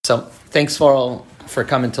So thanks for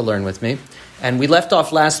coming to learn with me. And we left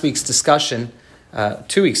off last week's discussion,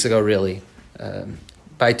 2 weeks ago really,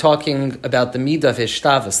 by talking about the midah of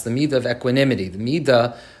hishtavus, the midah of equanimity, the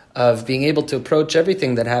midah of being able to approach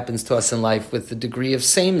everything that happens to us in life with the degree of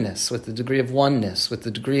sameness, with the degree of oneness, with the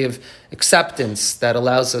degree of acceptance that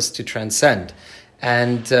allows us to transcend.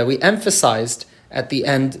 And we emphasized at the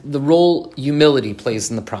end the role humility plays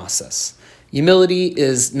in the process. Humility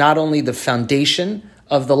is not only the foundation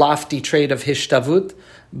of the lofty trait of hishtavut,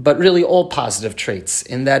 but really all positive traits,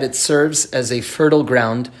 in that it serves as a fertile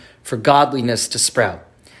ground for godliness to sprout.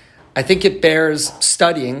 I think it bears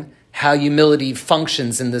studying how humility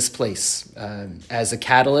functions in this place as a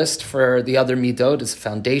catalyst for the other midot, as a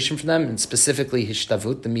foundation for them, and specifically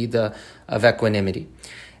hishtavut, the midah of equanimity.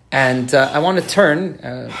 And I want to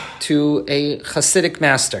turn to a Hasidic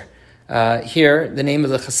master. Here, the name of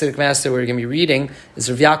the Hasidic master we're going to be reading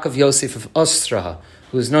is Rav Yaakov Yosef of Ostraha,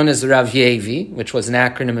 who is known as Rav Yevi, which was an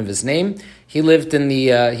acronym of his name. He died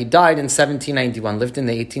in 1791, lived in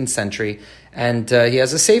the 18th century, and he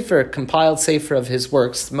has a sefer, compiled sefer of his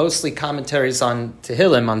works, mostly commentaries on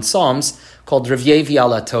Tehillim, on Psalms, called Rav Yevi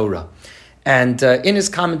ala Torah. And in his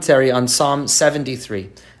commentary on Psalm 73,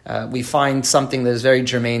 we find something that is very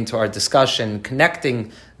germane to our discussion,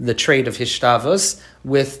 connecting the trait of hishtavus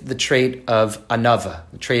with the trait of anava,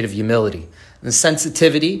 the trait of humility. The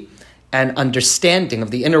sensitivity and understanding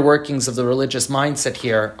of the inner workings of the religious mindset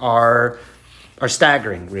here are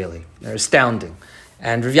staggering, really. They're astounding.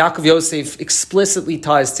 And Rav Yaakov Yosef explicitly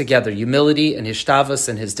ties together humility and hishtavus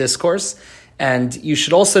in his discourse. And you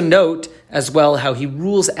should also note as well how he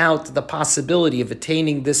rules out the possibility of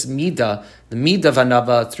attaining this midah, the midah of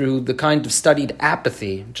anava, through the kind of studied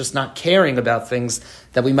apathy, just not caring about things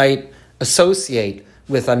that we might associate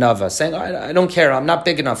with anava, saying, I don't care, I'm not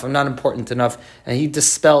big enough, I'm not important enough. And he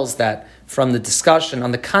dispels that from the discussion.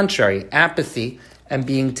 On the contrary, apathy and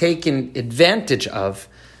being taken advantage of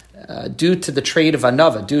due to the trait of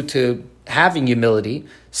anava, due to having humility,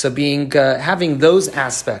 so having those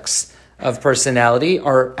aspects of personality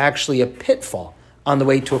are actually a pitfall on the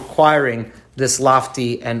way to acquiring this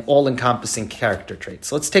lofty and all-encompassing character trait.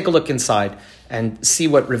 So let's take a look inside and see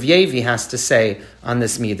what Rav Yevi has to say on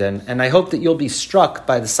this midah. And I hope that you'll be struck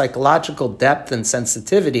by the psychological depth and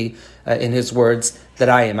sensitivity in his words that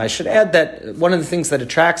I am. I should add that one of the things that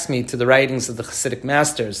attracts me to the writings of the Hasidic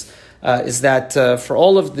masters is that for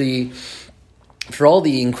all the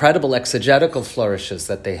incredible exegetical flourishes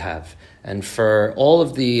that they have, and for all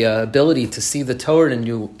of the ability to see the Torah in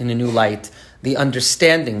a new light, the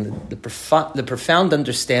understanding, the profound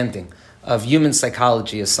understanding of human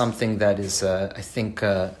psychology is something that is, I think,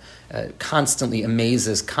 constantly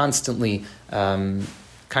amazes, constantly kind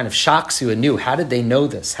of shocks you anew. How did they know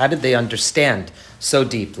this? How did they understand so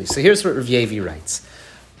deeply? So here's what Rav Yevi writes.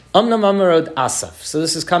 Amnam Amarod Asaf. So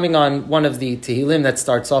this is coming on one of the Tehillim that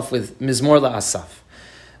starts off with Mizmor LaAsaf.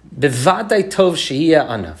 Bevadai tov shehiya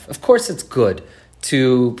anav. Of course it's good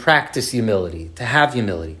to practice humility, to have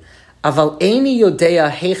humility. Aval eini yodea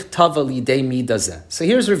heich tava lidei midazeh. So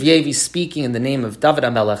here's Rav Yevi speaking in the name of David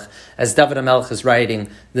HaMelech, as David HaMelech is writing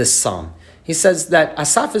this psalm. He says that David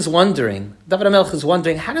HaMelech is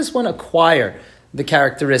wondering, how does one acquire the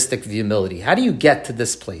characteristic of humility? How do you get to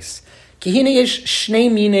this place? Ki hine yesh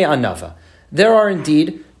shnei mine anava. There are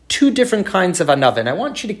indeed two different kinds of anava, and I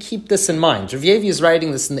want you to keep this in mind. Rav Yevi is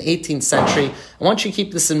writing this in the 18th century. I want you to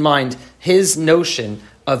keep this in mind, his notion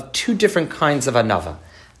of two different kinds of anava.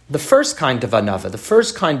 The first kind of anava, the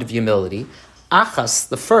first kind of humility, achas,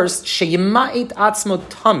 the first, sheyima'it atzmo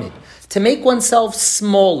tamid, to make oneself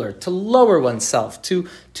smaller, to lower oneself, to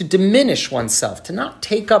diminish oneself, to not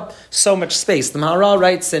take up so much space. The Maharal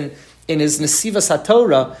writes in his Nesivas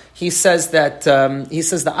HaTorah, he says that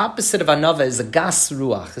the opposite of anava is a gas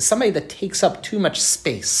ruach, is somebody that takes up too much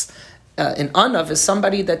space. An anav is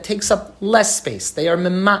somebody that takes up less space. They are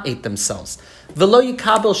mema'it themselves. V'lo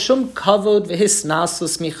yikabel shum kavod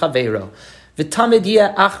v'hisnasus michaveiro v'tamed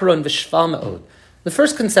yeh achron v'shval me'od. The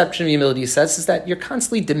first conception of humility, he says, is that you're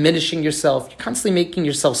constantly diminishing yourself, you're constantly making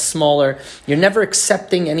yourself smaller, you're never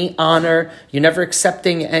accepting any honor, you're never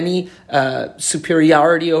accepting any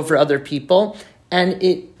superiority over other people, and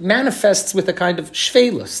it manifests with a kind of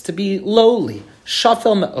shvelus, to be lowly,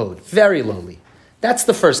 shafel me'od, very lowly. That's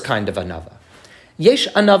the first kind of anava. Yesh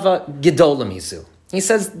anava gedola mizu. He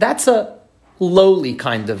says that's a lowly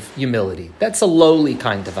kind of humility, that's a lowly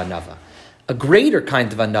kind of anava. A greater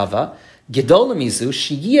kind of anava, gedola mizu,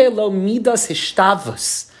 shiyeh lo midas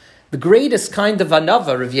hishtavus. The greatest kind of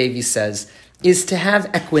anava, Rav Yevi says, is to have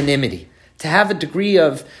equanimity, to have a degree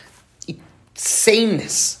of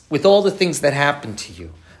sameness with all the things that happen to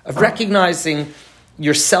you, of recognizing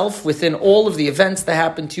yourself within all of the events that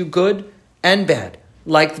happen to you, good and bad.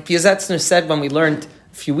 Like the Piazetzner said when we learned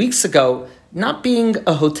a few weeks ago, not being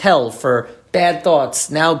a hotel for bad thoughts.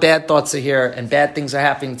 Now bad thoughts are here and bad things are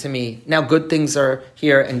happening to me. Now good things are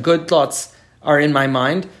here and good thoughts are in my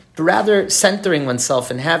mind. But rather centering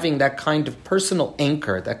oneself and having that kind of personal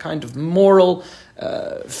anchor, that kind of moral,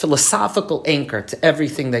 philosophical anchor to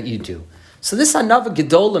everything that you do. So this anava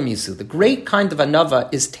gedola mizu, the great kind of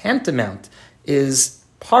anava, is tantamount, is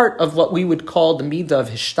part of what we would call the midah of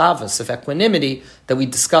hishtavas, of equanimity, that we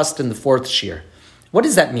discussed in the fourth shir. What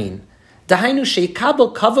does that mean? Dahainu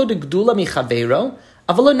sheikabo kavod gedula michaveiro,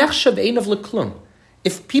 avalo nechshav einav leklum.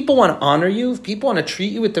 If people want to honor you, if people want to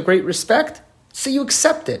treat you with the great respect, so you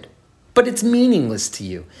accept it. But it's meaningless to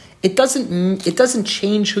you. It doesn't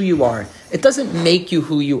change who you are. It doesn't make you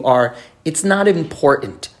who you are. It's not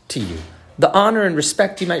important to you. The honor and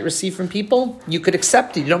respect you might receive from people, you could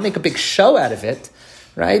accept it. You don't make a big show out of it,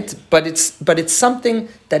 right? But it's something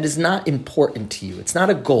that is not important to you. It's not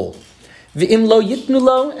a goal. V'im lo yitnu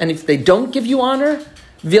lo, and if they don't give you honor,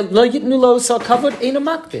 lo yitnu lo sal kavod eino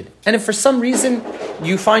makbid. And if for some reason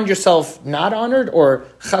you find yourself not honored or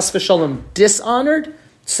chas v'shalom dishonored,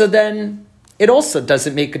 so then it also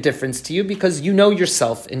doesn't make a difference to you because you know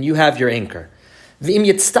yourself and you have your anchor. V'im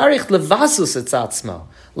yitztarich levasus etzatzmo,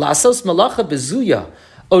 la'asos malacha bezuya,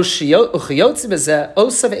 o chiyotzi bezeh,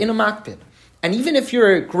 osa ve'eino makbid. And even if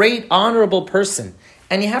you're a great, honorable person,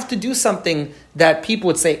 and you have to do something that people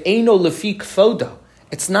would say, eino lefi kvodo,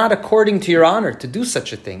 it's not according to your honor to do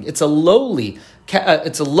such a thing. It's a lowly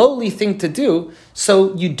thing to do,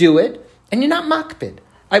 so you do it, and you're not makbid.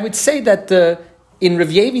 I would say that in Rav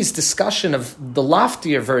Yevi's discussion of the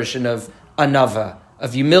loftier version of anava,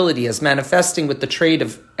 of humility as manifesting with the trait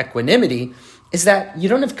of equanimity, is that you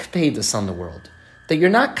don't have kpedus on the world. That you're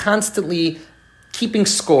not constantly keeping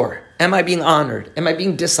score. Am I being honored? Am I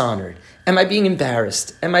being dishonored? Am I being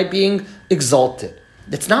embarrassed? Am I being exalted?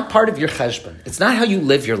 It's not part of your cheshbon. It's not how you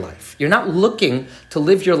live your life. You're not looking to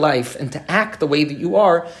live your life and to act the way that you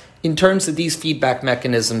are in terms of these feedback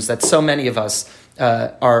mechanisms that so many of us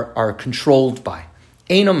are controlled by.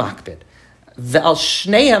 Eino makbid. Ve'al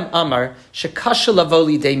shneim amar shekasha lavo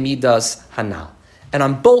lidei midas hanal. And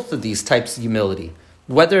on both of these types of humility,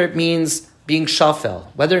 whether it means being shafel,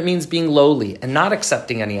 whether it means being lowly and not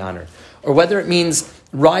accepting any honor, or whether it means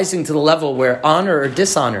rising to the level where honor or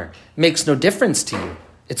dishonor makes no difference to you,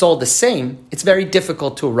 it's all the same, it's very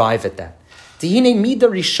difficult to arrive at that. Dihine mida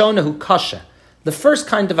rishona hu kasha. The first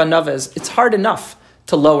kind of anava is, it's hard enough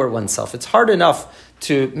to lower oneself. It's hard enough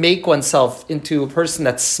to make oneself into a person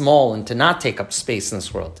that's small and to not take up space in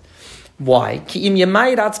this world. Why?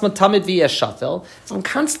 If I'm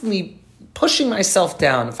constantly pushing myself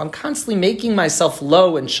down, if I'm constantly making myself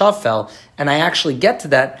low and shafel, and I actually get to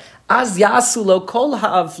that,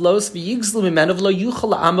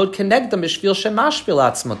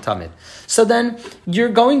 so then you're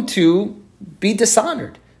going to be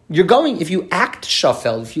dishonored. If you act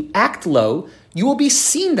shafel, if you act low, you will be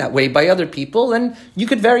seen that way by other people, and you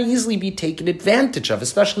could very easily be taken advantage of,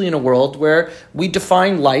 especially in a world where we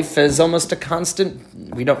define life as almost a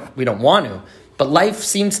constant, we don't want to, but life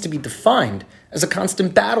seems to be defined as a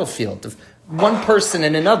constant battlefield of one person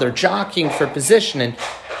and another jockeying for position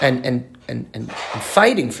and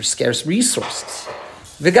fighting for scarce resources.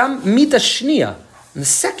 V'gam mida shniya, the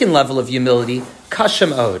second level of humility,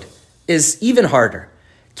 kashem od, is even harder.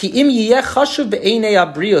 If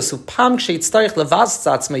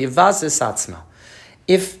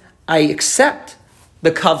I accept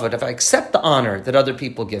the kavod, if I accept the honor that other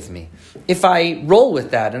people give me, if I roll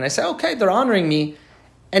with that and I say, okay, they're honoring me,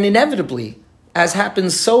 and inevitably, as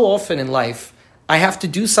happens so often in life, I have to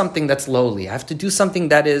do something that's lowly. I have to do something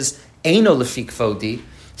that is eino lefi kvodi,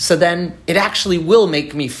 so then it actually will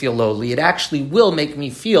make me feel lowly. It actually will make me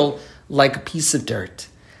feel like a piece of dirt.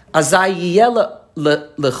 And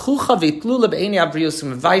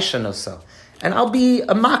I'll be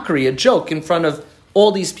a mockery, a joke in front of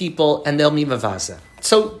all these people, and they'll be mavaza.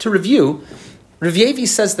 So to review, Rav Yevi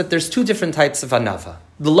says that there's two different types of anava.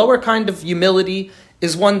 The lower kind of humility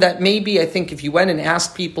is one that maybe, I think, if you went and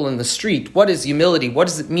asked people in the street, what is humility? What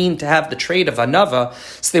does it mean to have the trait of anava?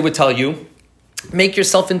 So they would tell you, make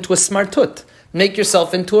yourself into a smartut, make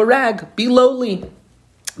yourself into a rag, be lowly.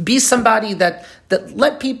 Be somebody that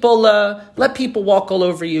let people walk all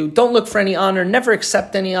over you. Don't look for any honor. Never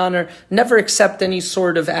accept any honor. Never accept any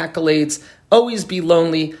sort of accolades. Always be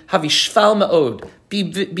lonely. Havi shval ma'od.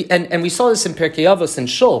 And we saw this in Pirkei Avos and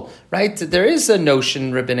Shul, right? There is a notion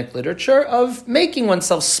in rabbinic literature of making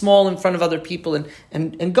oneself small in front of other people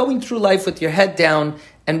and going through life with your head down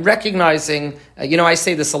and recognizing, I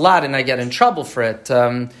say this a lot and I get in trouble for it.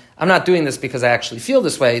 I'm not doing this because I actually feel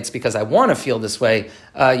this way. It's because I want to feel this way.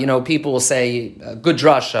 People will say, good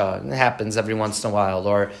drasha, it happens every once in a while,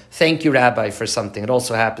 or thank you, Rabbi, for something. It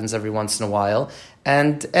also happens every once in a while.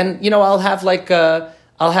 And I'll have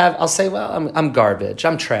I'll say, well, I'm garbage,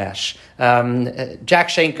 I'm trash. Jack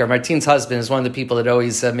Schenker, Martine's husband, is one of the people that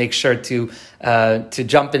always makes sure to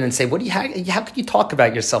jump in and say, how could you talk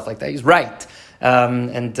about yourself like that? He's right.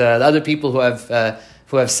 The other people who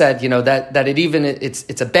have said, that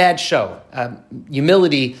it's a bad show.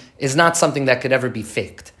 Humility is not something that could ever be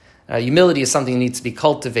faked. Humility is something that needs to be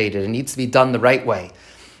cultivated. It needs to be done the right way.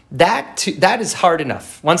 That is hard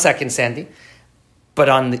enough. 1 second, Sandy. But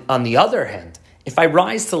on the other hand, if I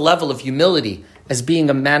rise to the level of humility as being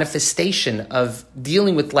a manifestation of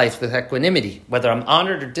dealing with life with equanimity, whether I'm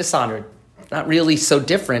honored or dishonored, not really so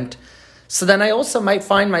different. So then I also might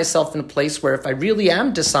find myself in a place where if I really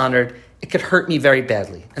am dishonored, it could hurt me very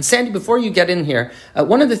badly. And Sandy, before you get in here,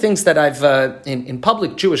 one of the things that I've, in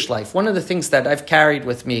public Jewish life, one of the things that I've carried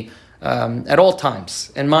with me at all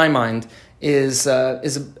times, in my mind, is an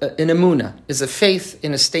emunah, is a faith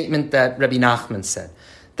in a statement that Rabbi Nachman said.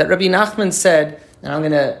 That Rabbi Nachman said, and I'm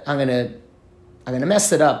gonna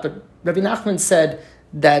mess it up, but Rabbi Nachman said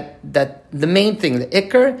that the main thing, the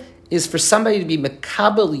ikar, is for somebody to be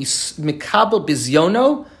mekabel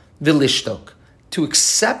bizyono v'lishtok, to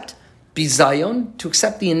accept bizayon, to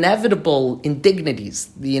accept the inevitable indignities,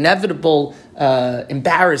 the inevitable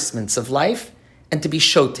embarrassments of life, and to be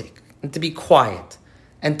shotek, and to be quiet,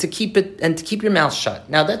 and to keep your mouth shut.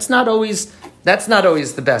 Now that's not always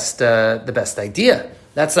the best idea.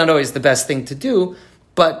 That's not always the best thing to do,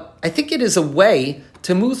 but I think it is a way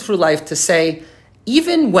to move through life to say,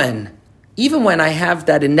 even when I have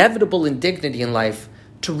that inevitable indignity in life,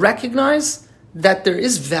 to recognize that there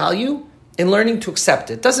is value in learning to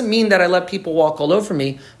accept it. It doesn't mean that I let people walk all over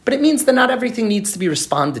me, but it means that not everything needs to be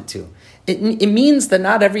responded to. It means that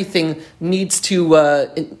not everything needs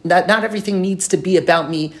to be about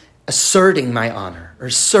me asserting my honor or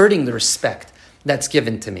asserting the respect that's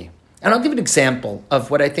given to me. And I'll give an example of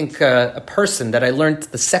what I think a person that I learned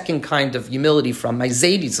the second kind of humility from. My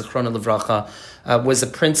Zaidi, Zichrona Livracha, was a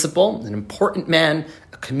principal, an important man,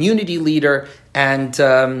 a community leader, and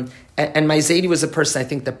my Zaidi was a person I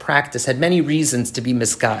think that had many reasons to be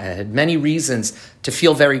misga'eh, had many reasons to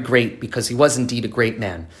feel very great because he was indeed a great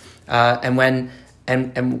man. And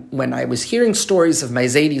when I was hearing stories of my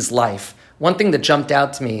Zaidi's life, one thing that jumped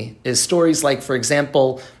out to me is stories like, for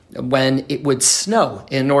example, when it would snow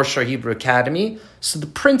in North Shore Hebrew Academy, so the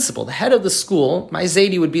principal, the head of the school, my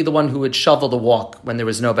Zaidi would be the one who would shovel the walk when there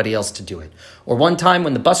was nobody else to do it. Or one time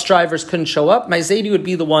when the bus drivers couldn't show up, my Zaidi would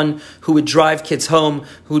be the one who would drive kids home,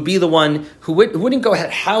 who would be the one who wouldn't go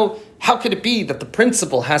ahead. How could it be that the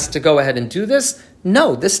principal has to go ahead and do this?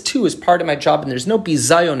 No, this too is part of my job, and there's no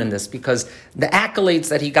bizayon in this, because the accolades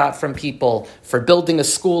that he got from people for building a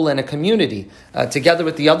school and a community, together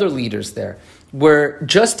with the other leaders there, were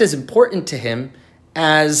just as important to him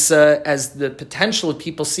as the potential of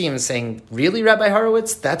people see him and saying, really, Rabbi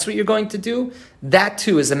Horowitz, that's what you're going to do? That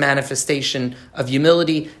too is a manifestation of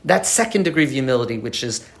humility, that second degree of humility, which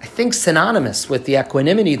is, I think, synonymous with the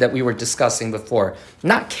equanimity that we were discussing before.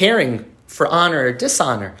 Not caring for honor or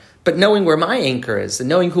dishonor, but knowing where my anchor is and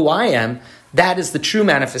knowing who I am. That is the true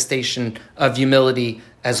manifestation of humility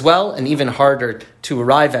as well, and even harder to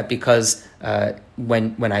arrive at, because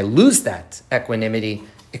when I lose that equanimity,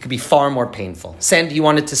 it could be far more painful. Sandy, you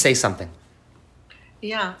wanted to say something?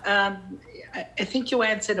 Yeah, I think you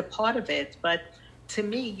answered a part of it, but to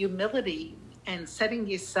me, humility and setting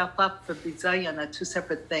yourself up for bizayon are two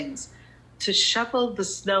separate things. To shovel the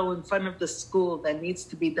snow in front of the school that needs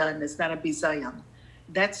to be done is not a bizayon.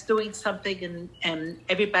 That's doing something and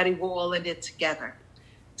everybody, we're all in it together.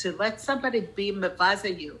 To let somebody be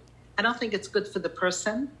mevaza you, I don't think it's good for the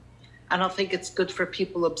person. I don't think it's good for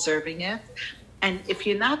people observing it. And if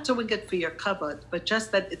you're not doing it for your kavod, but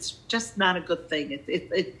just that it's just not a good thing.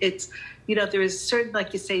 It's there is certain,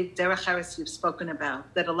 like you say, derech haris you've spoken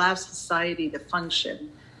about, that allows society to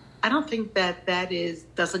function. I don't think that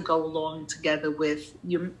doesn't go along together with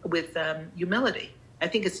humility. I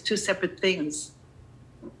think it's two separate things.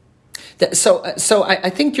 So I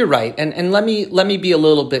think you're right, and let me be a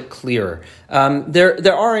little bit clearer.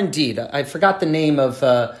 There are indeed, I forgot the name of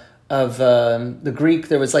the Greek.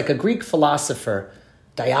 There was like a Greek philosopher,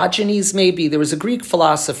 Diogenes maybe. There was a Greek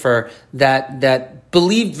philosopher that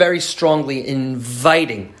believed very strongly in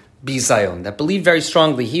inviting bizayon, that believed very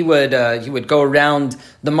strongly. He would go around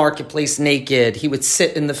the marketplace naked. He would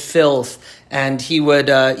sit in the filth, and he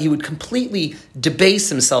would completely debase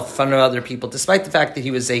himself in front of other people, despite the fact that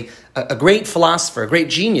he was a great philosopher, a great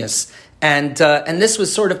genius. And this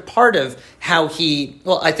was sort of part of how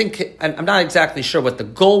I think, I'm not exactly sure what the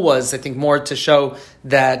goal was. I think more to show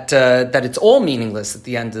that it's all meaningless at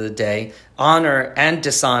the end of the day, honor and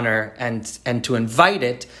dishonor, and to invite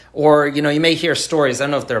it. Or, you may hear stories, I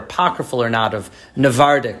don't know if they're apocryphal or not, of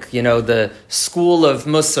Navardik, the school of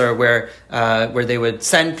Musar where they would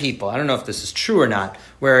send people. I don't know if this is true or not,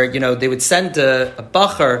 where, they would send a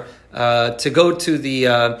bacher to go to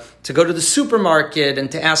the supermarket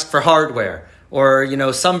and to ask for hardware,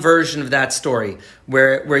 or some version of that story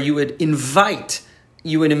where you would invite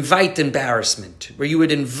embarrassment, where you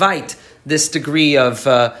would invite this degree of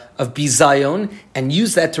bizayon and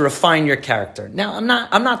use that to refine your character. Now,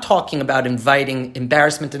 I'm not talking about inviting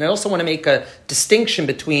embarrassment, and I also want to make a distinction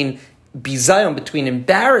between bizayon, between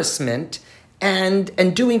embarrassment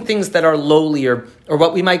and doing things that are lowly or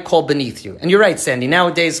what we might call beneath you. And you're right, Sandy.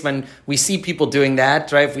 Nowadays, when we see people doing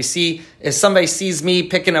that, right? If somebody sees me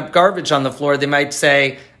picking up garbage on the floor, they might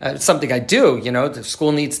say, something I do, the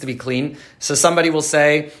school needs to be clean. So somebody will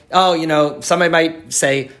say, somebody might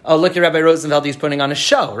say, oh, look at Rabbi Rosenfeld, he's putting on a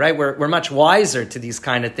show, right? We're much wiser to these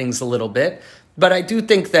kind of things a little bit. But I do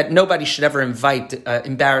think that nobody should ever invite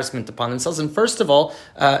embarrassment upon themselves. And first of all,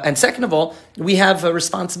 and second of all, we have a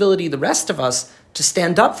responsibility, the rest of us, to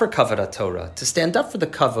stand up for Kavod Torah, to stand up for the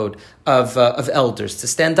kavod of elders, to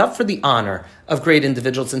stand up for the honor of great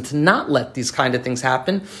individuals, and to not let these kind of things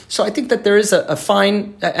happen. So I think that there is a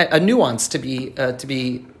fine nuance to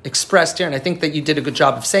be expressed here, and I think that you did a good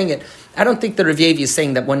job of saying it. I don't think that Rav Yevi is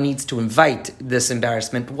saying that one needs to invite this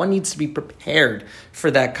embarrassment. One needs to be prepared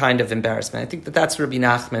for that kind of embarrassment. I think that that's what Rabbi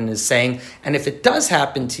Nachman is saying. And if it does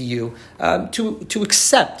happen to you, to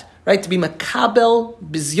accept, right, to be makabel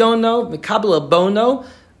bizyono, makabel abono,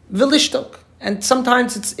 vilishtok. And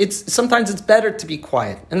sometimes it's better to be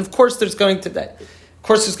quiet. And of course, there's going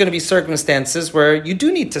to be circumstances where you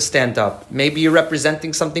do need to stand up. Maybe you're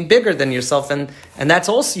representing something bigger than yourself, and that's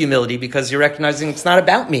also humility, because you're recognizing it's not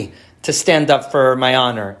about me to stand up for my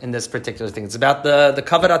honor in this particular thing. It's about the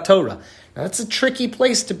Kavod Torah. Now, that's a tricky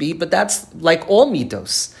place to be, but that's like all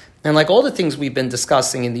midos, and like all the things we've been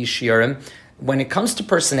discussing in these shiurim. When it comes to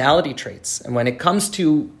personality traits, and when it comes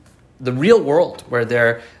to the real world where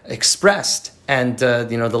they're expressed, and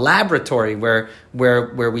the laboratory where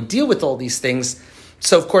we deal with all these things.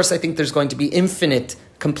 So of course I think there's going to be infinite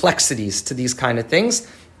complexities to these kind of things,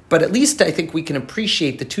 but at least I think we can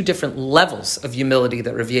appreciate the two different levels of humility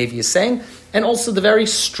that Rav Yevi is saying, and also the very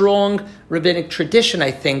strong rabbinic tradition,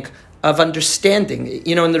 I think, of understanding.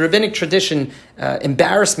 In the rabbinic tradition,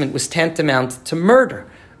 embarrassment was tantamount to murder.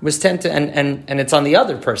 And it's on the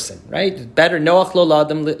other person, right? Better noach lo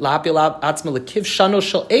ladam la'apil atzma lekiv shano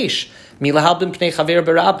shel eish milahalbim pnei chaver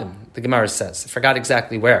berabim. The Gemara says, I forgot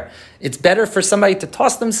exactly where. It's better for somebody to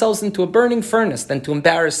toss themselves into a burning furnace than to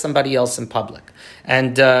embarrass somebody else in public.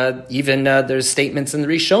 And even there's statements in the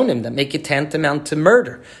Rishonim that make it tantamount to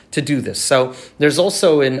murder to do this. So there's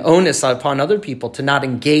also an onus upon other people to not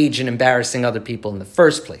engage in embarrassing other people in the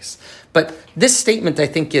first place. But this statement, I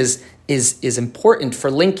think, is important for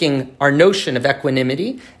linking our notion of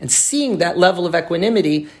equanimity and seeing that level of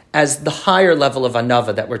equanimity as the higher level of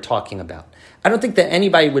anava that we're talking about. I don't think that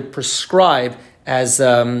anybody would prescribe as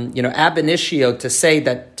ab initio to say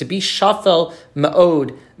that to be shafel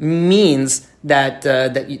ma'od means that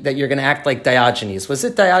you're going to act like Diogenes. Was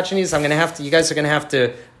it Diogenes? You guys are going to have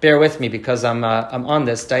to bear with me because I'm on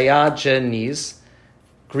this. Diogenes,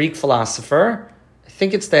 Greek philosopher. I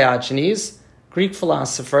think it's Diogenes. Greek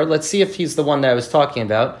philosopher. Let's see if he's the one that I was talking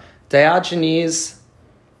about. Diogenes.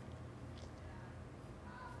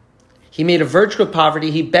 He made a virtue of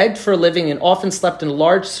poverty. He begged for a living and often slept in a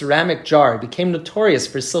large ceramic jar. He became notorious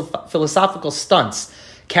for his philosophical stunts,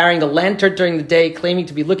 carrying a lantern during the day, claiming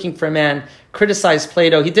to be looking for a man, criticized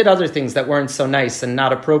Plato. He did other things that weren't so nice and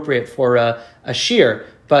not appropriate for a shir.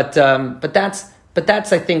 But that's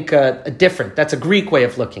I think that's a Greek way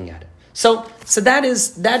of looking at it. So that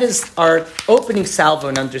is our opening salvo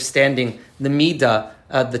in understanding the midah,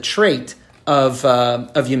 the trait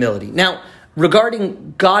of humility. Now,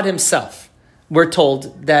 regarding God Himself, we're told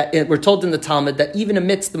in the Talmud that even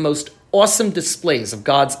amidst the most awesome displays of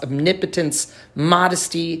God's omnipotence,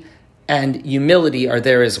 modesty, and humility are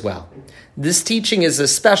there as well. This teaching is a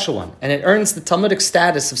special one, and it earns the Talmudic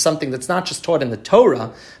status of something that's not just taught in the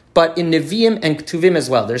Torah, but in Nevi'im and Ketuvim as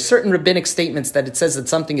well. There's certain rabbinic statements that it says that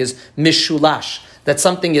something is mishulash, that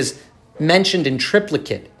something is mentioned in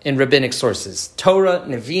triplicate in rabbinic sources, Torah,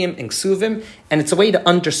 Nevi'im, and Ksuvim, and it's a way to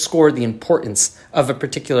underscore the importance of a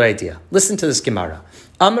particular idea. Listen to this Gemara.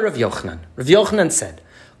 Amar Rav Yochanan. Rav Yochanan said,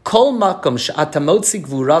 Kol makom she'ata motzi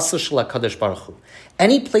gvuraso shel HaKadosh Baruch Hu.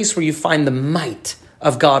 Any place where you find the might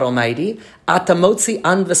of God Almighty, ata motzi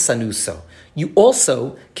an v'sanuso. You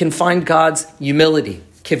also can find God's humility,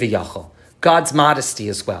 kiviyachol, God's modesty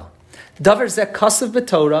as well. Davar zeh kasav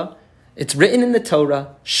b'Torah. It's written in the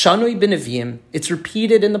Torah, Shanui b'Nevi'im, it's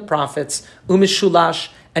repeated in the prophets, Umishulash,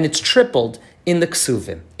 and it's tripled in the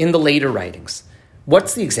Ksuvim, in the later writings.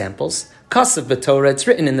 What's the examples? Kasav b'Torah, it's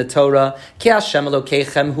written in the Torah, Ki Hashem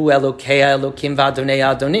Elokeichem hu Elokei Elokim v'Adonei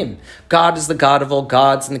Adonim. God is the God of all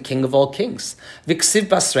gods and the King of all kings. V'ksiv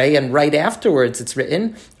basrei, and right afterwards it's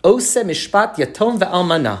written, Ose mishpat yatom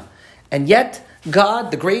ve'almana. And yet, God,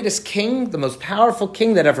 the greatest king, the most powerful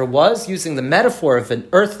king that ever was, using the metaphor of an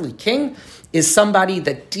earthly king, is somebody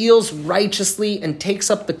that deals righteously and takes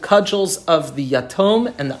up the cudgels of the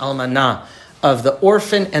yatom and the almanah, of the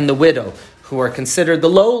orphan and the widow, who are considered the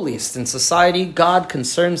lowliest in society. God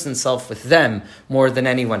concerns himself with them more than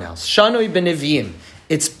anyone else. Shanoi b'Nevi'im.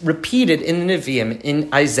 It's repeated in the Nevi'im,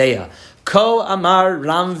 in Isaiah. Ko amar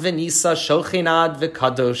ram v'nisa shochinad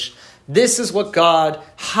v'kadosh. This is what God,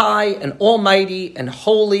 high and almighty and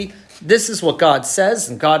holy, this is what God says,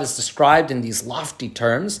 and God is described in these lofty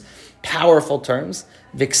terms, powerful terms.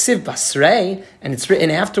 V'ksiv basrei, and it's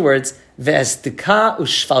written afterwards, Ve'estika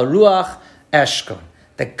u'shval ruach eshkon.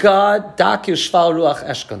 That God, Daki u'shval ruach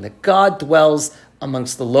eshkon, that God dwells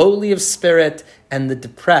amongst the lowly of spirit and the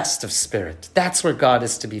depressed of spirit. That's where God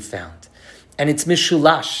is to be found. And it's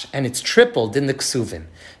mishulash, and it's tripled in the Ksuvim.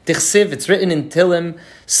 Dichsiv, it's written in Tilim,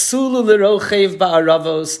 Sulu l'rochev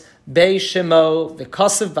ba'aravos, Bei Shemo,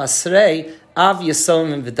 V'kosav basrei, Av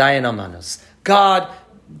Yasomim v'dayan almanos. God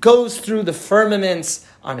goes through the firmaments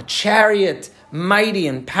on a chariot, mighty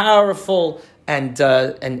and powerful, and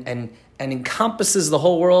encompasses the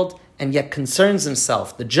whole world, and yet concerns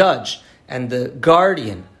himself, the judge and the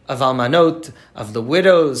guardian of almanot, of the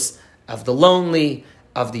widows, of the lonely,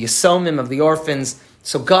 of the yasomim, of the orphans.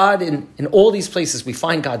 So God, in all these places, we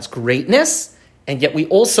find God's greatness, and yet we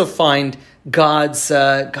also find God's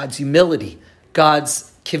humility,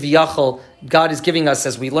 God's kiviyachol. God is giving us,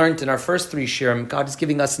 as we learned in our first 3 shirim, God is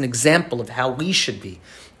giving us an example of how we should be.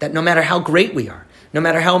 That no matter how great we are, no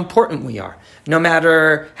matter how important we are, no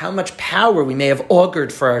matter how much power we may have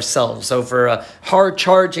augured for ourselves over a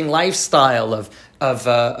hard-charging lifestyle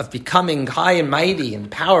of becoming high and mighty and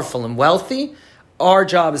powerful and wealthy, our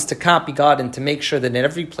job is to copy God and to make sure that in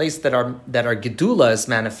every place that our gedula is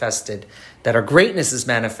manifested, that our greatness is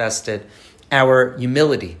manifested, our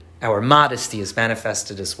humility, our modesty is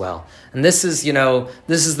manifested as well. And this is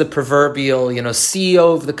the proverbial,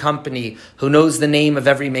 CEO of the company who knows the name of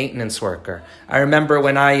every maintenance worker. I remember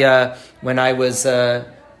when I was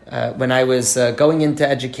going into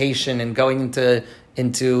education and going into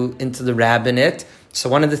the rabbinate. So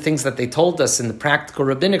one of the things that they told us in the practical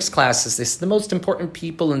rabbinics classes, they said the most important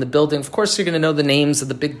people in the building, of course you're going to know the names of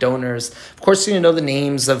the big donors, of course you're going to know the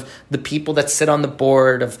names of the people that sit on the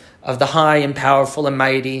board, of the high and powerful and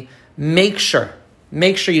mighty. Make sure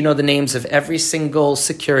you know the names of every single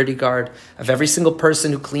security guard, of every single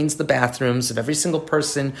person who cleans the bathrooms, of every single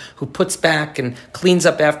person who puts back and cleans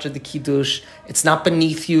up after the kiddush. It's not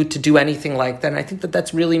beneath you to do anything like that. And I think that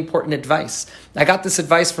that's really important advice. I got this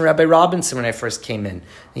advice from Rabbi Robinson when I first came in.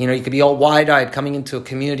 You could be all wide-eyed coming into a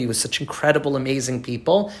community with such incredible, amazing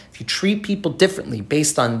people. If you treat people differently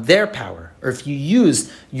based on their power, or if you use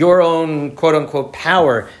your own quote-unquote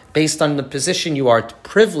power based on the position you are to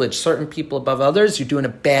privilege certain people above others, you're doing a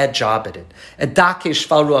bad job at it. A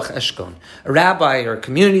rabbi or a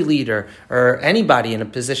community leader or anybody in a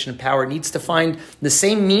position of power needs to find the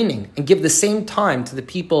same meaning and give the same time to the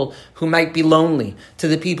people who might be lonely, to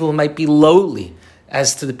the people who might be lowly,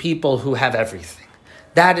 as to the people who have everything.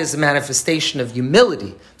 That is a manifestation of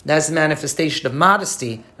humility. That is a manifestation of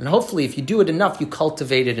modesty. And hopefully, if you do it enough, you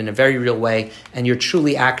cultivate it in a very real way and you're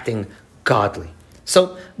truly acting godly.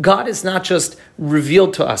 So God is not just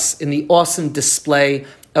revealed to us in the awesome display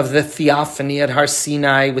of the theophany at Har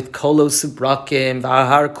Sinai with Kolos Ubrakim,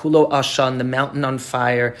 V'ahar Kulo Ashan, the mountain on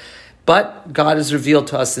fire, but God is revealed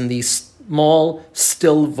to us in the small,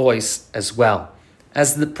 still voice as well.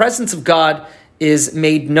 As the presence of God is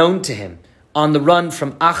made known to him on the run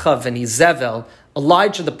from Achav and Izebel,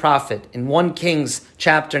 Elijah the prophet in 1 Kings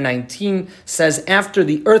chapter 19 says, after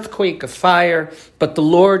the earthquake of fire, but the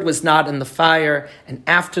Lord was not in the fire, and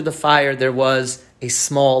after the fire there was a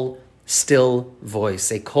small, still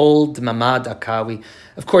voice, a cold mamad akawi.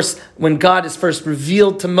 Of course, when God is first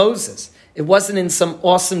revealed to Moses, It wasn't in some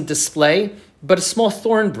awesome display, but a small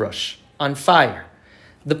thorn bush on fire.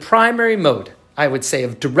 The primary mode, I would say,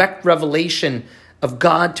 of direct revelation of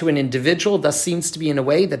God to an individual thus seems to be in a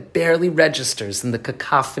way that barely registers in the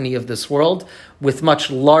cacophony of this world, with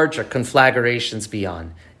much larger conflagrations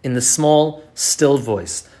beyond, in the small, still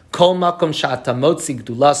voice. Kol makom sha'ata motzi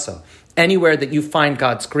gdulaso. Anywhere that you find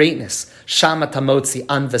God's greatness, shama tamotzi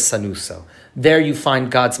anvesanuso. There you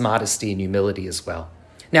find God's modesty and humility as well.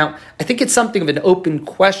 Now, I think it's something of an open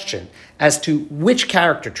question as to which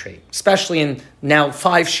character trait, especially in now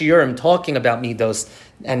 5 shiurim talking about midos,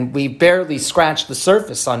 and we barely scratched the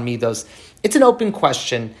surface on midos. It's an open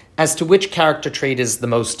question as to which character trait is the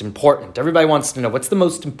most important. Everybody wants to know, what's the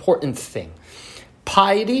most important thing?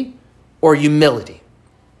 Piety or humility?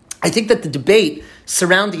 I think that the debate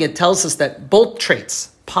surrounding it tells us that both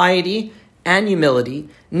traits, piety and humility,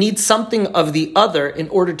 need something of the other in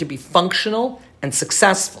order to be functional and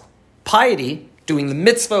successful. Piety, doing the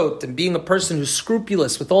mitzvot and being a person who's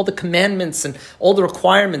scrupulous with all the commandments and all the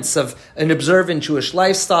requirements of an observant Jewish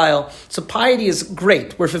lifestyle. So piety is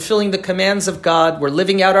great. We're fulfilling the commands of God. We're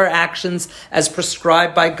living out our actions as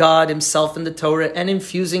prescribed by God himself in the Torah and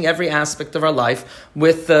infusing every aspect of our life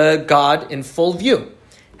with God in full view.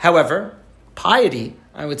 However, piety,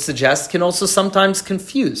 I would suggest, can also sometimes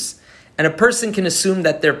confuse. And a person can assume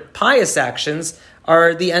that their pious actions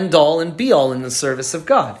are the end-all and be-all in the service of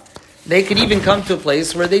God. They could even come to a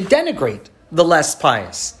place where they denigrate the less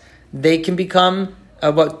pious. They can become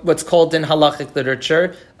what's called in halachic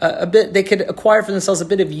literature, they could acquire for themselves a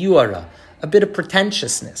bit of yuara, a bit of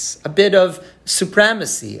pretentiousness, a bit of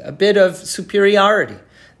supremacy, a bit of superiority.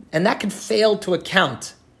 And that could fail to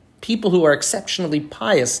account. People who are exceptionally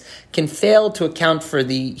pious can fail to account for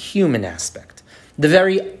the human aspect, the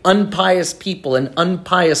very unpious people and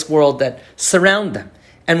unpious world that surround them,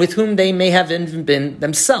 and with whom they may have even been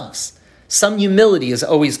themselves. Some humility is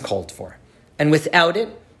always called for, and without it,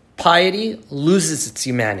 piety loses its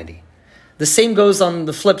humanity. The same goes on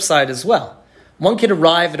the flip side as well. One can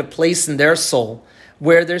arrive at a place in their soul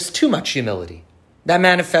where there's too much humility. That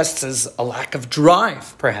manifests as a lack of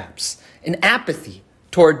drive, perhaps, an apathy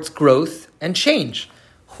towards growth and change.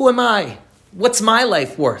 Who am I? What's my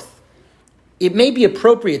life worth? It may be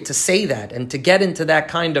appropriate to say that and to get into that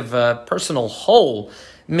kind of a personal hole,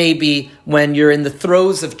 maybe when you're in the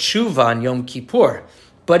throes of tshuva on Yom Kippur.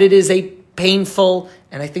 But it is a painful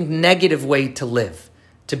and I think negative way to live,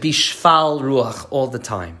 to be shfal ruach all the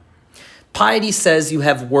time. Piety says you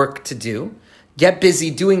have work to do. Get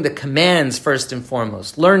busy doing the commands first and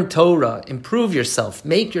foremost. Learn Torah, improve yourself,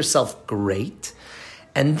 make yourself great.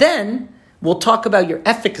 And then we'll talk about your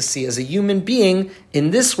efficacy as a human being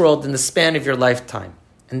in this world in the span of your lifetime.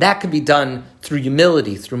 And that can be done through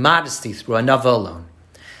humility, through modesty, through anava alone.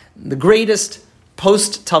 The greatest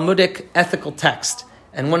post-Talmudic ethical text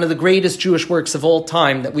and one of the greatest Jewish works of all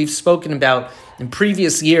time that we've spoken about in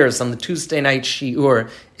previous years on the Tuesday night shiur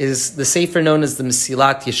is the sefer known as the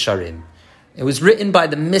Mesilat Yesharim. It was written by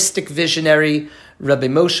the mystic visionary Rabbi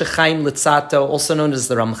Moshe Chaim Luzzatto, also known as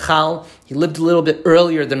the Ramchal. He lived a little bit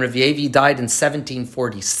earlier than Rav Yevi, died in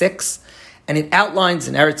 1746. And it outlines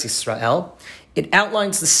in Eretz Yisrael, it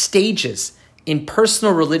outlines the stages in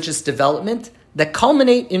personal religious development that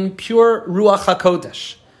culminate in pure Ruach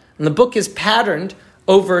HaKodesh. And the book is patterned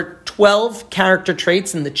over 12 character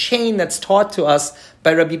traits in the chain that's taught to us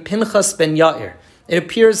by Rabbi Pinchas ben Yair. It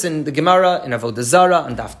appears in the Gemara, in Avodah Zarah,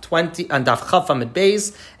 on Daf 20, on Daf Chaf Amid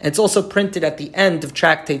Beis, and it's also printed at the end of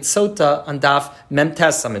Tractate Sota on Daf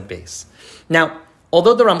Memtes Amid Beis. Now,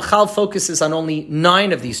 although the Ramchal focuses on only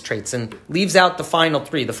 9 of these traits and leaves out the final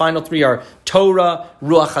 3 are Torah,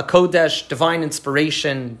 Ruach HaKodesh, divine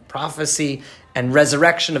inspiration, prophecy, and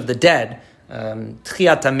resurrection of the dead,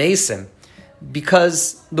 Tchiat HaMesim,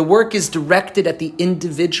 because the work is directed at the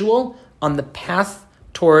individual on the path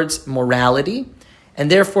towards morality, and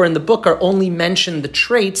therefore in the book are only mentioned the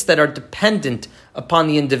traits that are dependent upon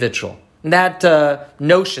the individual. And that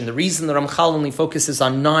notion, the reason the Ramchal only focuses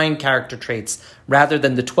on 9 character traits rather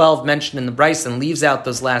than the 12 mentioned in the Bryce and leaves out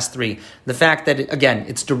those last 3, the fact that,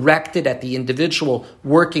 it's directed at the individual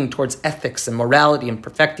working towards ethics and morality and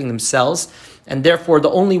perfecting themselves, and therefore the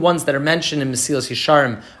only ones that are mentioned in Mesilas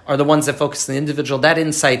Yesharim are the ones that focus on the individual. That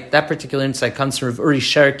particular insight comes from Rav Uri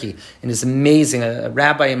Sherki and is amazing, a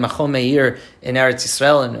rabbi in Machon Meir in Eretz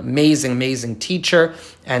Yisrael, an amazing teacher,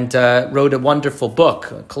 and wrote a wonderful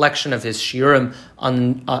book, a collection of his shiurim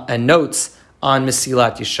and notes on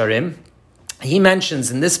Mesilat Yesharim. He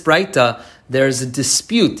mentions in this Braita there's a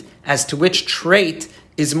dispute as to which trait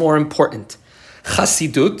is more important,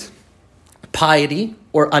 Chasidut, piety,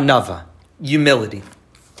 or anava, humility.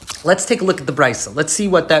 let's take a look at the Brisa. Let's see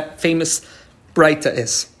what that famous Brita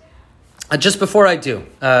is. Just before I do,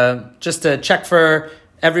 just to check for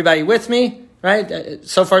everybody with me, right?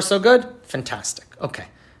 So far, so good? Fantastic. Okay.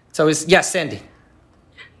 So yes, Sandy.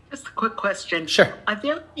 Just a quick question. Sure. Are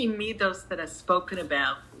there any midos that are spoken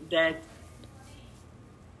about that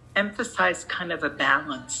emphasize kind of a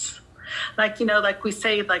balance? Like, like we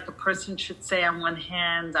say, like a person should say on one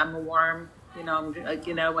hand, I'm a worm, and on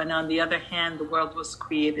the other hand, the world was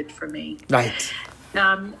created for me. Right.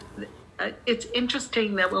 It's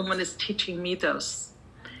interesting that when one is teaching midos,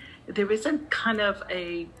 there isn't kind of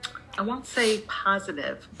I won't say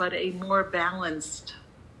positive, but a more balanced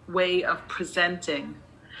way of presenting.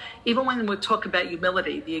 Even when we talk about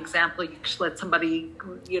humility, the example, you should let somebody,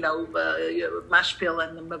 mashpil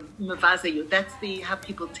and mavaze, that's how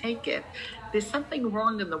people take it. There's something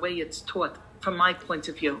wrong in the way it's taught, from my point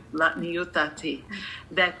of view, latniutati,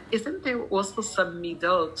 that isn't there also some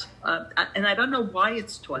midot, and I don't know why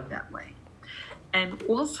it's taught that way. And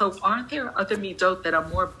also, aren't there other midot that are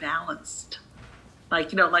more balanced? Like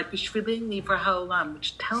b'shvili nivra ha'olam,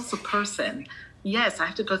 which tells a person, yes, I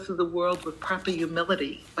have to go through the world with proper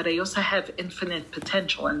humility, but I also have infinite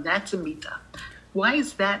potential, and that's a midah. Why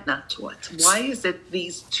is that not taught? Why is it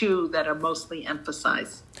these two that are mostly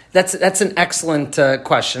emphasized? That's an excellent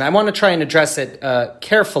question. I want to try and address it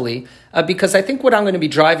carefully because I think what I'm going to be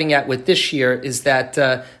driving at with this year is that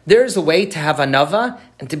there is a way to have anava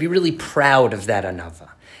and to be really proud of that anava.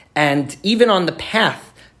 And even on the path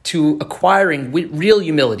to acquiring real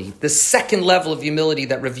humility, the second level of humility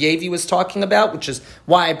that Rav Yevi was talking about, which is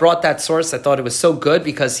why I brought that source. I thought it was so good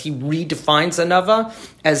because he redefines anava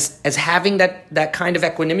as having that kind of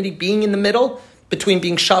equanimity, being in the middle between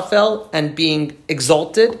being shafel and being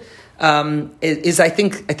exalted. I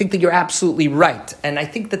think that you're absolutely right. And I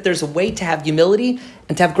think that there's a way to have humility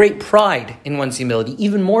and to have great pride in one's humility.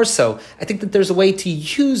 Even more so, I think that there's a way to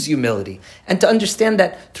use humility and to understand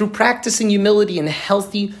that through practicing humility in a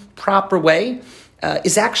healthy, proper way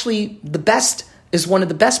is one of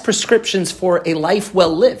the best prescriptions for a life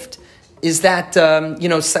well lived. Is that,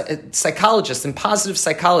 psychologists in positive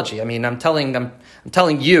psychology. I mean, I'm telling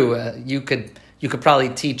you, you could probably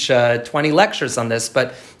teach 20 lectures on this,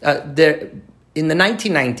 but in the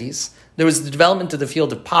 1990s, there was the development of the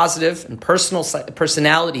field of positive and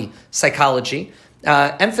personality psychology,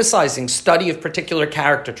 emphasizing study of particular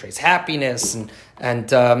character traits, happiness,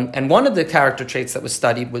 and one of the character traits that was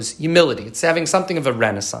studied was humility. It's having something of a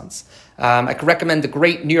renaissance. I could recommend the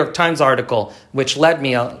great New York Times article, which led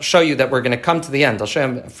me. I'll show you that we're going to come to the end. I'll show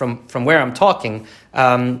you from where I'm talking.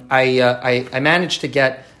 I managed to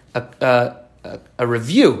get a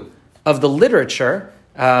review of the literature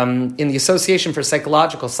in the Association for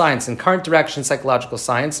Psychological Science and Current Direction Psychological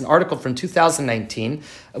Science, an article from 2019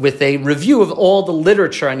 with a review of all the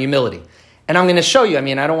literature on humility. And I'm going to show you. I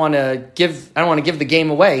mean, I don't want to give the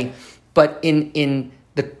game away, but in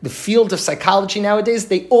the field of psychology nowadays,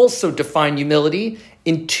 they also define humility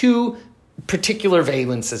in two particular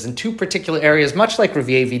valences, in two particular areas, much like Rav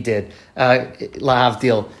Yevi did,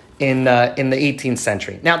 Lahavdil, in the 18th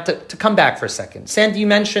century. Now, to come back for a second, Sandy, you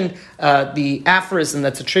mentioned the aphorism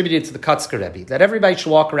that's attributed to the Kotzker Rebbe, that everybody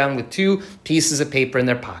should walk around with two pieces of paper in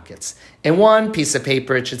their pockets. In one piece of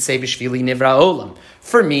paper, it should say, B'shvili nivra olam.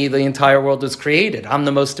 For me, the entire world was created. I'm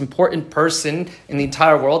the most important person in the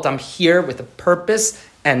entire world. I'm here with a purpose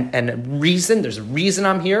and a reason. There's a reason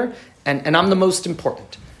I'm here, and I'm the most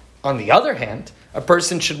important. On the other hand, a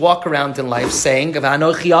person should walk around in life saying,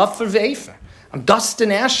 V'anochi afer ve'efer. I'm dust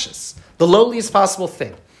and ashes, the lowliest possible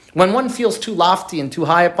thing. When one feels too lofty and too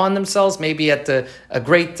high upon themselves, maybe at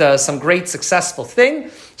some great successful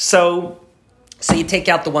thing, so you take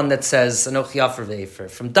out the one that says, Anochi afer ve'efer.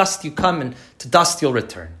 From dust you come and to dust you'll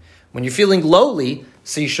return. When you're feeling lowly,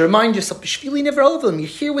 so you should remind yourself, B'shvili nivra olam. You're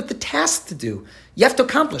here with the task to do. You have to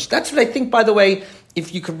accomplish. That's what I think, by the way,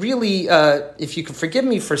 if you could forgive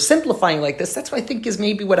me for simplifying like this, that's what I think is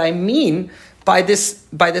maybe what I mean by this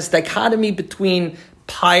dichotomy between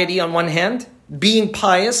piety on one hand, being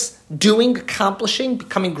pious, doing, accomplishing,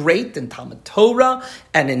 becoming great in Talmud Torah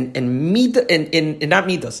and in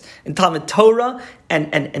Talmud Torah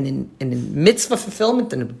and in mitzvah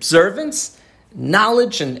fulfillment and observance,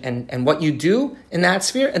 knowledge and what you do in that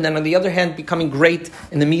sphere, and then on the other hand, becoming great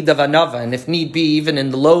in the midah vanava, and if need be, even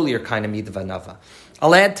in the lowlier kind of midah vanava.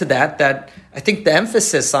 I'll add to that I think the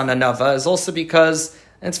emphasis on anava is also because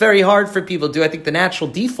it's very hard for people to do. I think the natural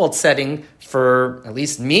default setting for at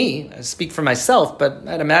least me, I speak for myself, but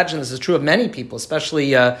I'd imagine this is true of many people,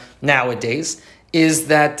 especially nowadays, is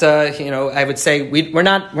that I would say we're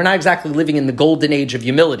not exactly living in the golden age of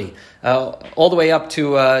humility, all the way up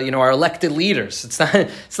to our elected leaders.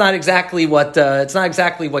 It's not exactly what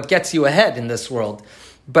gets you ahead in this world.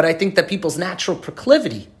 But I think that people's natural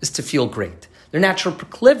proclivity is to feel great. Their natural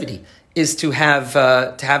proclivity is to have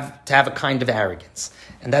a kind of arrogance,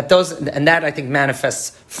 and that I think manifests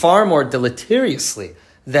far more deleteriously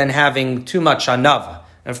than having too much anava.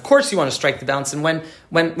 And of course, you want to strike the balance. And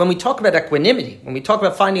when we talk about equanimity, when we talk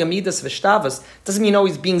about finding a midas v'shtavas, it doesn't mean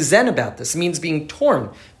always being zen about this. It means being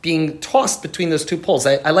torn, being tossed between those two poles.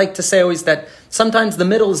 I like to say always that sometimes the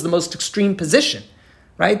middle is the most extreme position,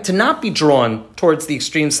 right? To not be drawn towards the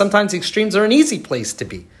extremes. Sometimes the extremes are an easy place to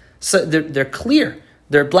be. So they're clear,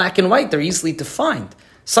 they're black and white, they're easily defined.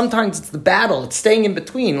 Sometimes it's the battle, it's staying in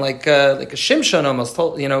between, like a Shimshon almost,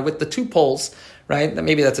 with the two poles. Right?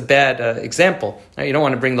 Maybe that's a bad example. You don't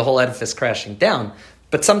want to bring the whole edifice crashing down.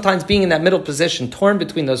 But sometimes being in that middle position, torn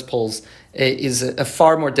between those poles, is a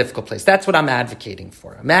far more difficult place. That's what I'm advocating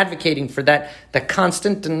for. I'm advocating for that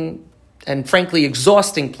constant and frankly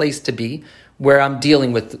exhausting place to be, where I'm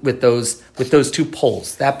dealing with those two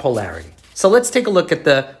poles, that polarity. So let's take a look at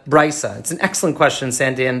the Brisa. It's an excellent question,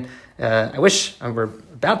 Sandy, and I wish we're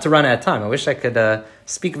about to run out of time. I wish I could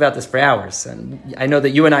speak about this for hours, and I know that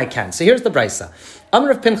you and I can. So here's the Brisa.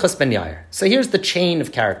 Amr of Pinchas ben Yair. So here's the chain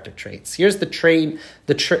of character traits. Here's the chain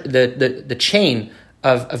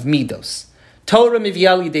of midos. Torah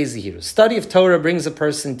mivyali de zihirus. Study of Torah brings a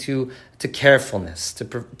person to carefulness,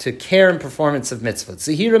 to care and performance of mitzvot.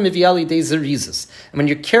 Zihira mivyali de zerizus. And when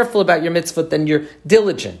you're careful about your mitzvot, then you're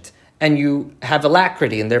diligent and you have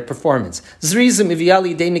alacrity in their performance. Zrizim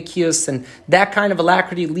iviali de nikius, and that kind of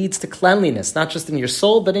alacrity leads to cleanliness, not just in your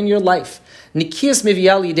soul, but in your life. Nikius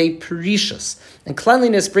miviali de perishus, and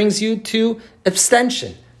cleanliness brings you to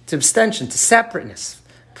abstention, to separateness.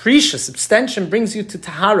 Perishus, abstention, brings you to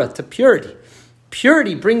tahara, to purity.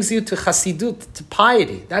 Purity brings you to chasidut, to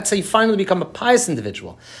piety. That's how you finally become a pious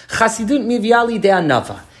individual. Chasidut miviali de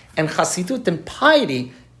anava, and chasidut and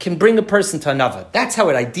piety can bring a person to another. That's how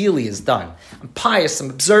it ideally is done. I'm pious, I'm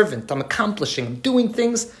observant, I'm accomplishing, I'm doing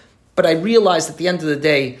things, but I realize at the end of the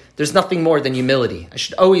day, there's nothing more than humility. I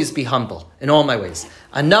should always be humble in all my ways.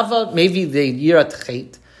 Anava, maybe the yirat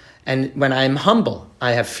chet, and when I'm humble,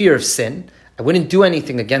 I have fear of sin. I wouldn't do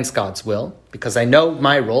anything against God's will, because I know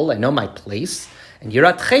my role, I know my place. And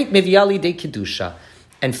yirat chet meviali de kedusha.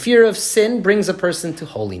 And fear of sin brings a person to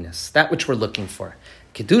holiness, that which we're looking for.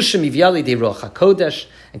 Kedusha mivyali de Ruach HaKodesh,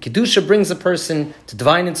 and Kedusha brings a person to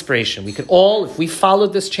divine inspiration. We could all, if we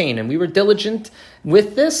followed this chain and we were diligent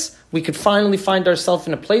with this, we could finally find ourselves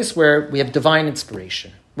in a place where we have divine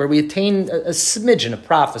inspiration, where we attain a smidgen of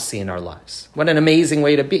prophecy in our lives. What an amazing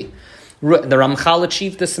way to be. The Ramchal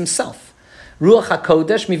achieved this himself. Ruach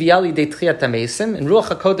HaKodesh mivyali de tchiyat hamesim, and Ruach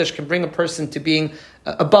HaKodesh can bring a person to being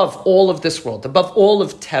above all of this world, above all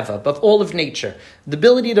of Teva, above all of nature, the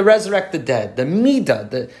ability to resurrect the dead, the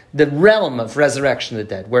midah, the realm of resurrection of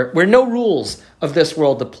the dead, where no rules of this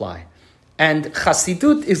world apply. And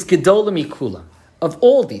Chasidut is gedola mikula. Of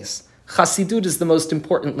all these, Chasidut is the most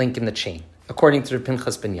important link in the chain, according to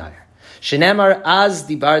Pinchas ben Yair. Shenemar az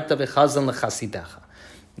dibarta v'chazan lechasidecha.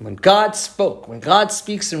 When God spoke, when God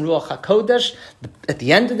speaks in Ruach HaKodesh, at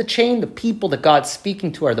the end of the chain, the people that God's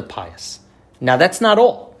speaking to are the pious. Now, that's not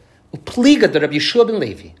all. Upliga de Rabbi Yeshua ben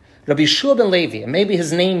Levi. Rabbi Yeshua ben Levi, and maybe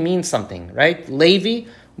his name means something, right? Levi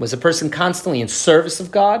was a person constantly in service of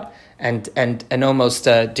God and almost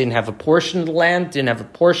didn't have a portion of the land, didn't have a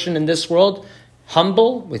portion in this world,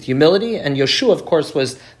 humble, with humility. And Yeshua, of course,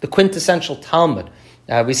 was the quintessential Talmud.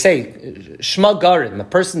 We say, Shema Garim, a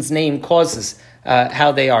person's name causes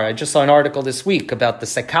how they are. I just saw an article this week about the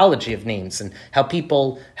psychology of names and how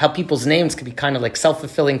people's names can be kind of like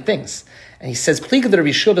self-fulfilling things. And he says, Pliga de Rabbi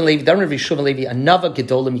Yeshua ben Levi, Rabbi Yeshua ben Levi, anava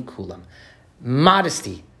gedola mikulam.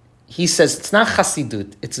 Modesty. He says it's not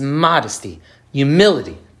chasidut, it's modesty,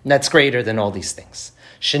 humility. That's greater than all these things.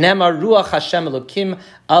 Shenema ruach Hashem elokim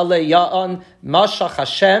ale ya'an mashach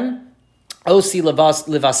Hashem osi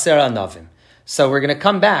levaser anavim. So we're going to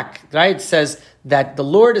come back, right? It says that the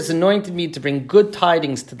Lord has anointed me to bring good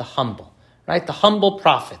tidings to the humble, right? The humble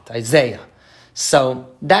prophet, Isaiah. So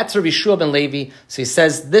that's Rabbi Yeshua ben Levi. So he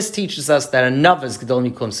says, this teaches us that anava is gedol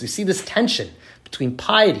mikulam. So we see this tension between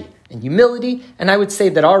piety and humility, and I would say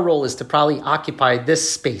that our role is to probably occupy this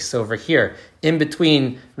space over here, in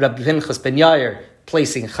between Rabbi Pinchas ben Yair,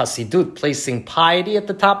 placing chasidut, placing piety at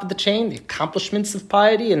the top of the chain, the accomplishments of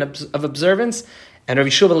piety and of observance, and Rabbi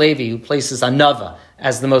Yeshua ben Levi, who places anava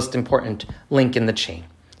as the most important link in the chain.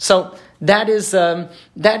 So that is how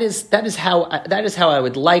I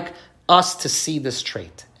would like us to see this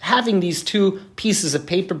trait. having these two pieces of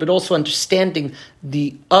paper, but also understanding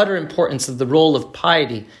the utter importance of the role of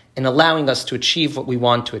piety in allowing us to achieve what we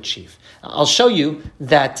want to achieve. I'll show you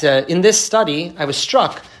that in this study, I was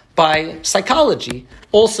struck by psychology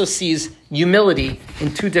also sees humility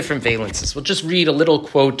in two different valences. We'll just read a little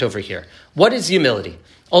quote over here. What is humility?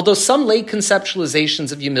 Although some lay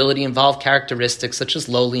conceptualizations of humility involve characteristics such as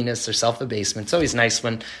lowliness or self-abasement, it's always nice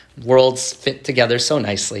when worlds fit together so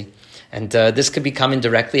nicely. And this could be coming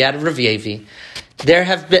directly out of Rav Yevi.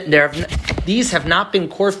 These have not been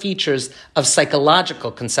core features of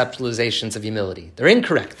psychological conceptualizations of humility. They're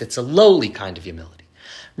incorrect. It's a lowly kind of humility.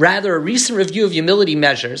 Rather, a recent review of humility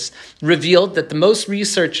measures revealed that the most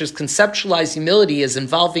researchers conceptualize humility as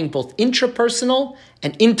involving both intrapersonal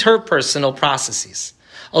and interpersonal processes.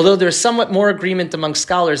 Although there's somewhat more agreement among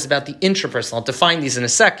scholars about the intrapersonal. I'll define these in a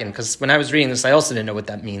second, because when I was reading this, I also didn't know what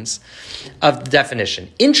that means, of the definition.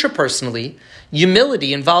 Intrapersonally,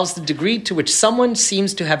 humility involves the degree to which someone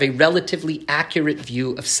seems to have a relatively accurate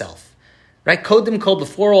view of self. Right? Kodim kol,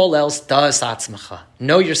 before all else, das atzmacha.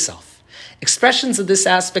 Know yourself. Expressions of this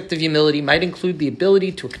aspect of humility might include the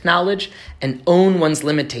ability to acknowledge and own one's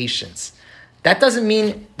limitations. That doesn't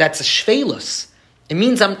mean that's a shvelus. It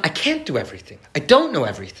means I can't do everything. I don't know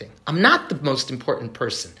everything. I'm not the most important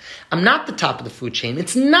person. I'm not the top of the food chain.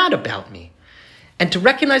 It's not about me. And to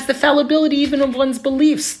recognize the fallibility even of one's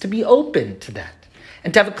beliefs, to be open to that.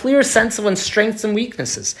 And to have a clear sense of one's strengths and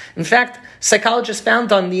weaknesses. In fact, psychologists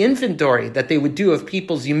found on the inventory that they would do of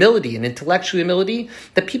people's humility and intellectual humility,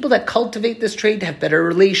 that people that cultivate this trait have better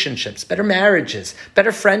relationships, better marriages,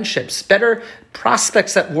 better friendships, better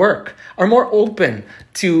prospects at work, are more open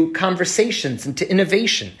to conversations and to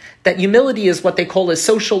innovation. That humility is what they call a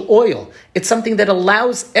social oil. It's something that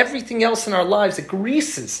allows everything else in our lives. It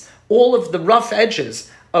greases all of the rough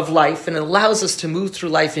edges of life and it allows us to move through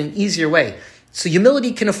life in an easier way. So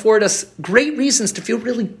humility can afford us great reasons to feel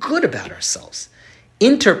really good about ourselves.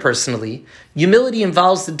 Interpersonally, humility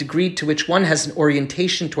involves the degree to which one has an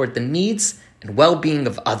orientation toward the needs and well-being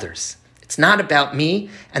of others. It's not about me,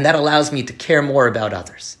 and that allows me to care more about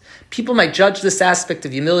others. People might judge this aspect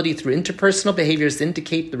of humility through interpersonal behaviors that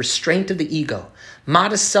indicate the restraint of the ego,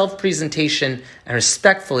 modest self-presentation, and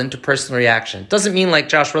respectful interpersonal reaction. It doesn't mean, like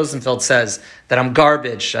Josh Rosenfeld says, that I'm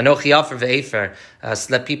garbage, anochi afer ve'efer,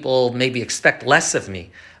 so that people maybe expect less of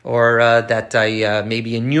me, or that I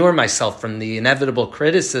maybe inure myself from the inevitable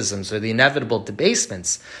criticisms or the inevitable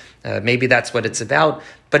debasements. Maybe that's what it's about,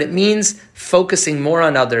 but it means focusing more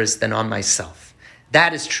on others than on myself.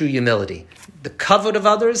 That is true humility. The kavod of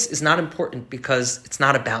others is not important because it's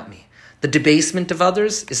not about me. The debasement of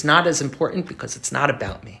others is not as important because it's not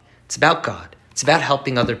about me. It's about God. It's about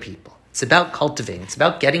helping other people. It's about cultivating. It's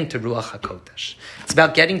about getting to Ruach HaKodesh. It's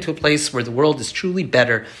about getting to a place where the world is truly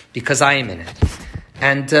better because I am in it.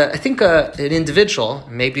 And I think an individual,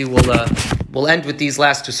 maybe we'll end with these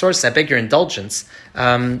last two sources. I beg your indulgence.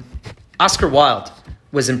 Oscar Wilde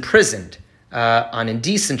was imprisoned on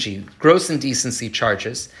indecency, gross indecency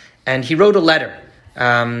charges, and he wrote a letter.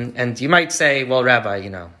 And you might say, well, Rabbi,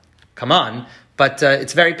 come on, but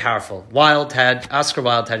it's very powerful. Oscar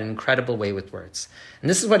Wilde had an incredible way with words. And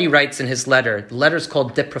this is what he writes in his letter. The letter is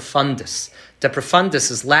called De Profundis. De Profundis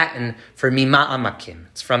is Latin for Mima Amakim.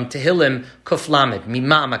 It's from Tehillim Kuf Lamed,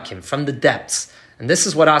 Mima Amakim, from the depths. And this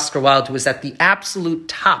is what Oscar Wilde, who was at the absolute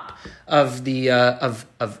top of the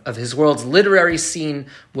of his world's literary scene,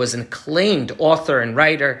 was an acclaimed author and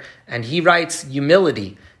writer, and he writes,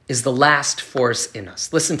 humility is the last force in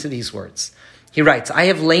us. Listen to these words. He writes, I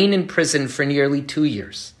have lain in prison for nearly 2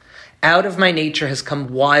 years. Out of my nature has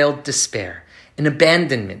come wild despair, an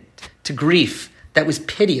abandonment to grief that was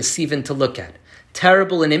piteous even to look at,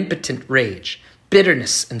 terrible and impotent rage,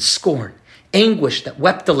 bitterness and scorn, anguish that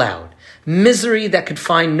wept aloud, misery that could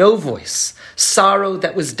find no voice, sorrow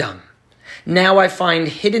that was dumb. Now I find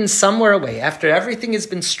hidden somewhere away, after everything has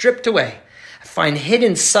been stripped away, I find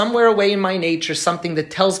hidden somewhere away in my nature something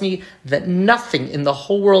that tells me that nothing in the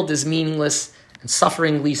whole world is meaningless and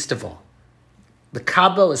suffering least of all. The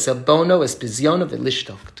Kabo is abono is bizyono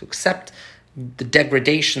v'lishtok, to accept the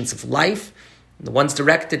degradations of life, the ones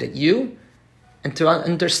directed at you, and to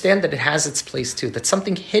understand that it has its place too, that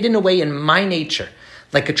something hidden away in my nature,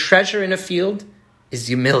 like a treasure in a field, is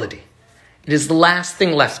humility. It is the last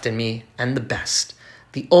thing left in me and the best,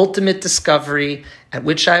 the ultimate discovery at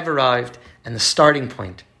which I've arrived and the starting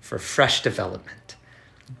point for fresh development.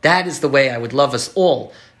 That is the way I would love us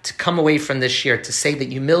all to come away from this year, to say that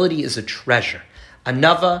humility is a treasure. A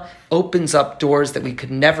Nava opens up doors that we could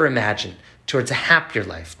never imagine towards a happier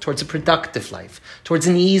life, towards a productive life, towards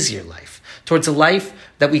an easier life, towards a life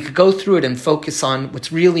that we could go through it and focus on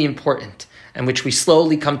what's really important and which we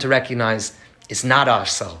slowly come to recognize is not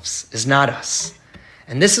ourselves, is not us.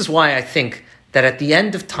 And this is why I think that at the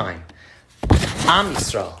end of time, Am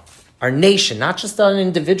Yisrael, our nation, not just on an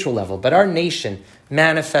individual level, but our nation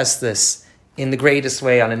manifests this in the greatest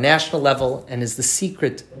way on a national level and is the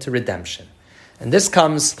secret to redemption. And this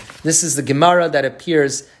is the Gemara that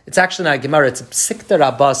appears, it's actually not a Gemara, it's a Psikta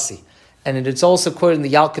Rabasi. And it is also quoted in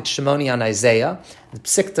the Yalkut Shimoni on Isaiah. The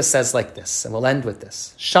Psikta says like this, and we'll end with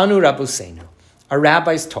this. Shanu Rabusenu, our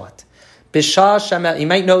rabbis taught. Bisha Shemel, you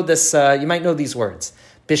might know this, you might know these words.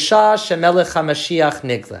 Bisha Shemelech HaMashiach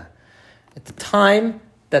Nigla. At the time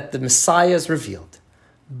that the Messiah is revealed.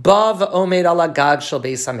 Ba v'omer ala gag shel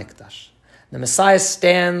Beis HaMikdash. The Messiah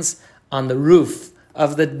stands on the roof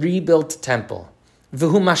of the rebuilt temple.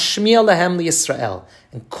 V'hu mashmiya lahem liYisrael,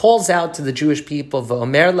 and calls out to the Jewish people,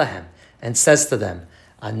 v'omer lahem, and says to them,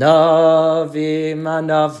 Anavim,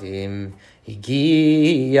 Anavim,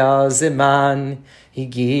 Higia Zeman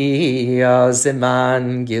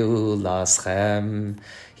Geulaschem.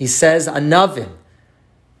 He says, Anavim,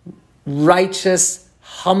 righteous,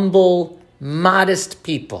 humble, modest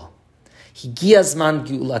people. Higia Zman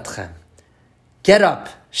Geulatchem. Get up,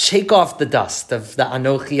 shake off the dust of the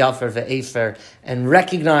Anochi Afer ve'efer, and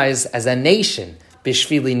recognize as a nation,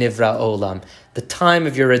 Bishvili Nivra Olam, the time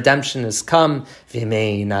of your redemption has come.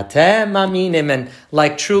 And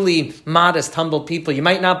like truly modest, humble people, you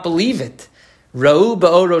might not believe it. Ra'u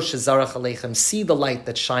ba'oro shezarach aleichem, see the light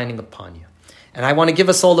that's shining upon you. And I want to give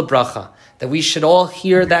us all the bracha, that we should all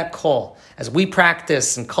hear that call as we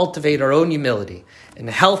practice and cultivate our own humility in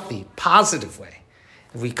a healthy, positive way.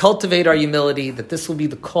 If we cultivate our humility, that this will be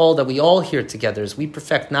the call that we all hear together as we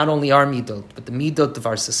perfect not only our midot, but the midot of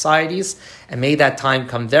our societies. And may that time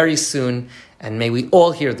come very soon. And may we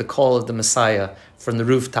all hear the call of the Messiah from the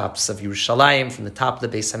rooftops of Yerushalayim, from the top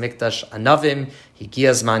of the Beis HaMikdash, Anavim,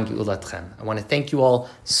 Higia Zman Geulatchem. I want to thank you all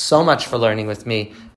so much for learning with me.